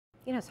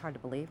You know, it's hard to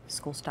believe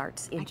school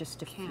starts in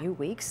just a few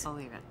weeks.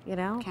 Believe it. You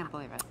know? Can't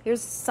believe it. Here's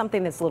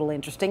something that's a little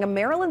interesting. A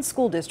Maryland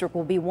school district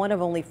will be one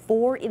of only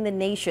 4 in the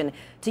nation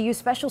to use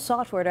special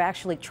software to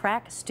actually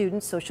track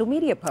students' social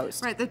media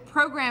posts. Right. The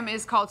program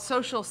is called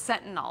Social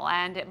Sentinel,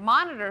 and it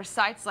monitors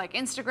sites like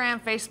Instagram,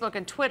 Facebook,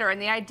 and Twitter.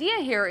 And the idea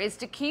here is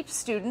to keep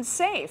students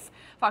safe.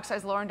 Fox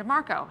 5's Lauren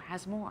DeMarco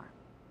has more.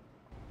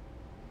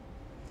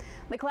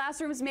 The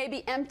classrooms may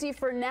be empty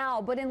for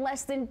now, but in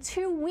less than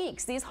 2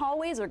 weeks, these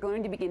hallways are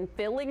going to begin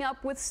filling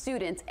up with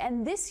students.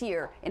 And this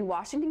year in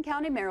Washington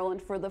County,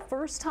 Maryland, for the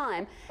first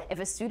time,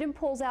 if a student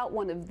pulls out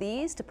one of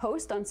these to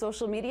post on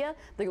social media,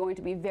 they're going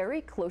to be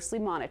very closely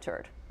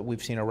monitored.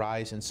 We've seen a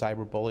rise in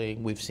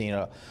cyberbullying. We've seen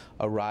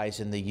a rise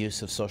in the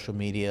use of social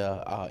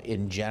media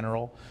in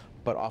general,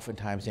 but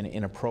oftentimes in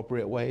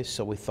inappropriate ways.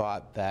 So we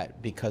thought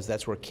that because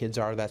that's where kids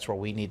are, that's where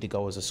we need to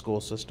go as a school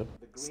system.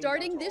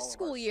 Starting this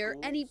school year,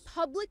 any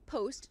public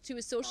post to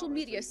a social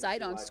media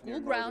site on school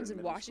grounds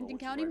in Washington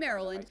County,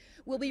 Maryland,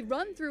 will be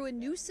run through a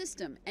new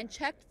system and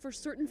checked for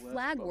certain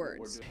flag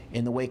words.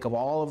 In the wake of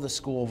all of the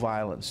school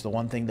violence, the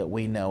one thing that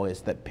we know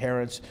is that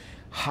parents'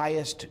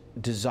 highest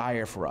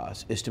desire for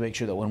us is to make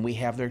sure that when we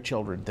have their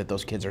children, that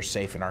those kids are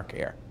safe in our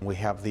care. We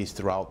have these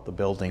throughout the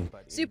building.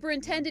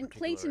 Superintendent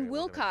Clayton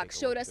Wilcox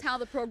showed us how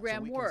the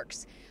program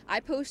works. I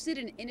posted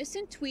an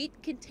innocent tweet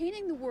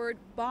containing the word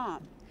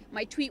bomb.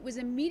 My tweet was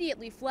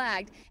immediately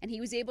flagged, and he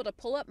was able to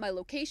pull up my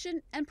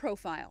location and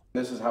profile.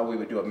 This is how we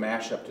would do a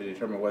mashup to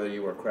determine whether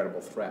you were a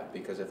credible threat,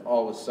 because if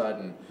all of a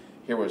sudden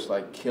here was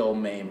like kill,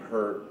 maim,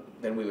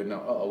 hurt, then we would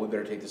know, oh, we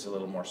better take this a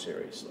little more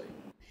seriously.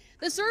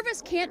 The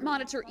service can't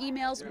monitor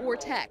emails or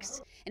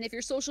texts, and if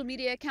your social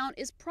media account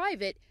is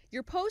private,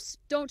 your posts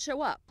don't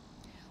show up.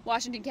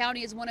 Washington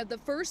County is one of the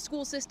first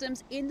school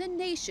systems in the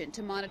nation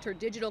to monitor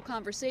digital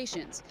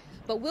conversations,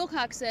 but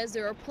Wilcox says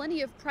there are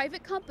plenty of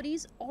private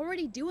companies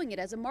already doing it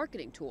as a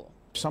marketing tool.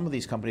 Some of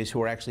these companies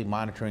who are actually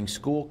monitoring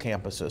school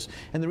campuses,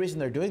 and the reason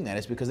they're doing that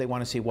is because they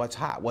want to see what's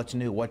hot, what's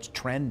new, what's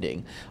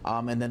trending,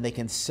 and then they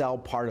can sell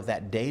part of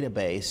that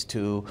database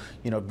to,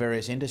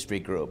 various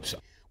industry groups.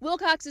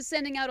 Wilcox is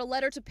sending out a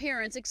letter to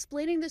parents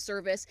explaining the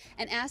service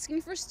and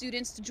asking for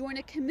students to join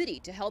a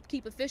committee to help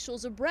keep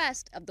officials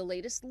abreast of the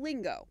latest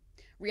lingo.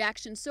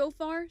 Reaction so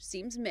far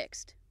seems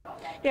mixed.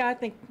 Yeah, I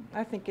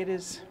think it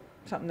is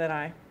something that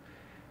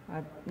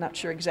I'm not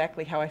sure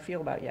exactly how I feel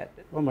about yet.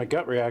 Well, my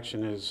gut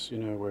reaction is,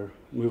 we're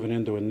moving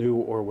into a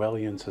new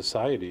Orwellian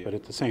society. But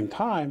at the same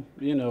time,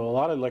 a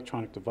lot of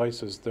electronic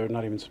devices, they're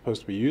not even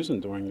supposed to be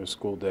using during the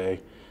school day.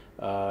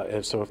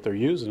 So if they're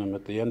using them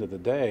at the end of the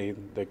day,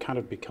 they kind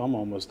of become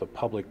almost a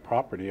public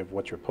property of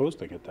what you're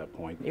posting at that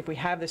point. If we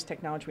have this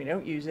technology, we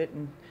don't use it,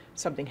 and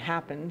something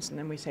happens, and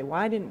then we say,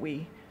 why didn't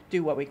we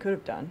do what we could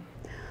have done?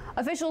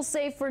 Officials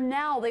say for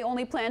now they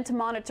only plan to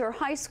monitor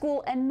high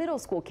school and middle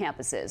school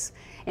campuses.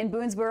 In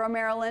Boonesboro,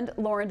 Maryland,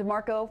 Lauren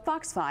DeMarco,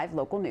 Fox 5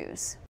 Local News.